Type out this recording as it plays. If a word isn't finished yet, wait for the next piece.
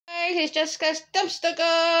guys, it's Jessica's Dumpster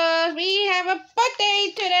Girls. We have a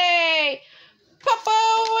birthday today.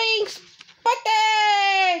 Purple Winx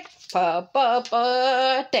birthday. Purple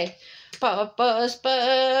birthday. Purple's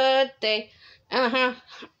birthday.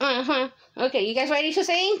 Okay, you guys ready to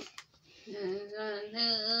sing?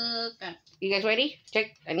 You guys ready?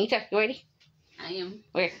 Check. Anita, you ready? I am.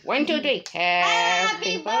 Okay, 1, 2, 3.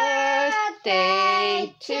 Happy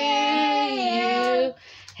birthday to you.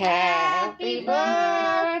 Happy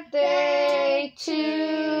birthday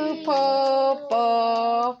to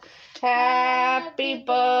Purple. Happy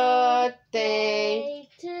birthday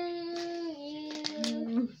to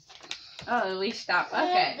you. Oh, we stopped.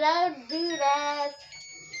 Okay. Don't do that.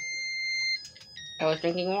 I was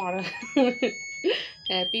drinking water.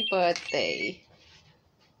 Happy birthday.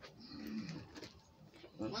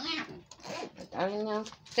 I don't know.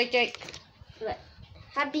 Jake.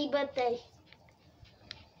 Happy birthday.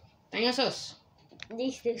 Dinosaurs.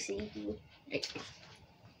 These two sleepy. Hey.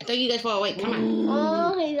 I thought you guys were awake. Come on.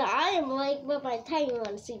 Oh, I am awake, but my tiny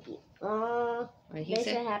one's sleepy. Oh, What he they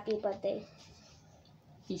said? said happy birthday.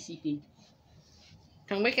 He's sleeping.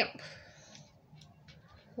 Come wake up.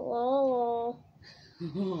 Whoa.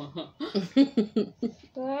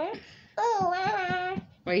 What? Oh,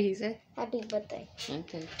 What did he say? happy birthday.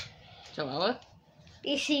 Okay. Chihuahua?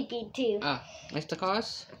 He's sleepy too. Ah, Mr.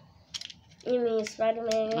 Cars? You mean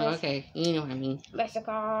Spider-Man? Oh, okay. You know what I mean. Mr.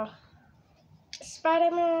 Car.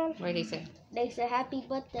 Spider-Man. What did he say? They said happy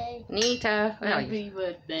birthday. Nita. Where are you? Happy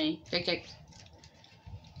birthday. Jake.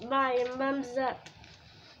 Bye, and thumbs up.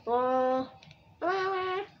 Oh,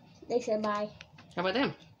 they said bye. How about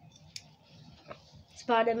them?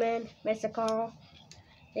 Spider-Man, Mr. Carl.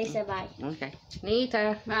 They said bye. Okay.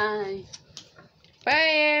 Nita. Bye. Bye,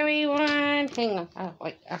 everyone. Hang on. Oh,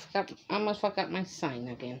 wait. I almost forgot my sign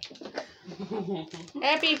again.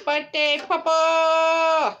 Happy birthday,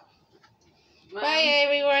 Papa. Bye,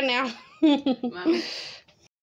 everyone now. Bye.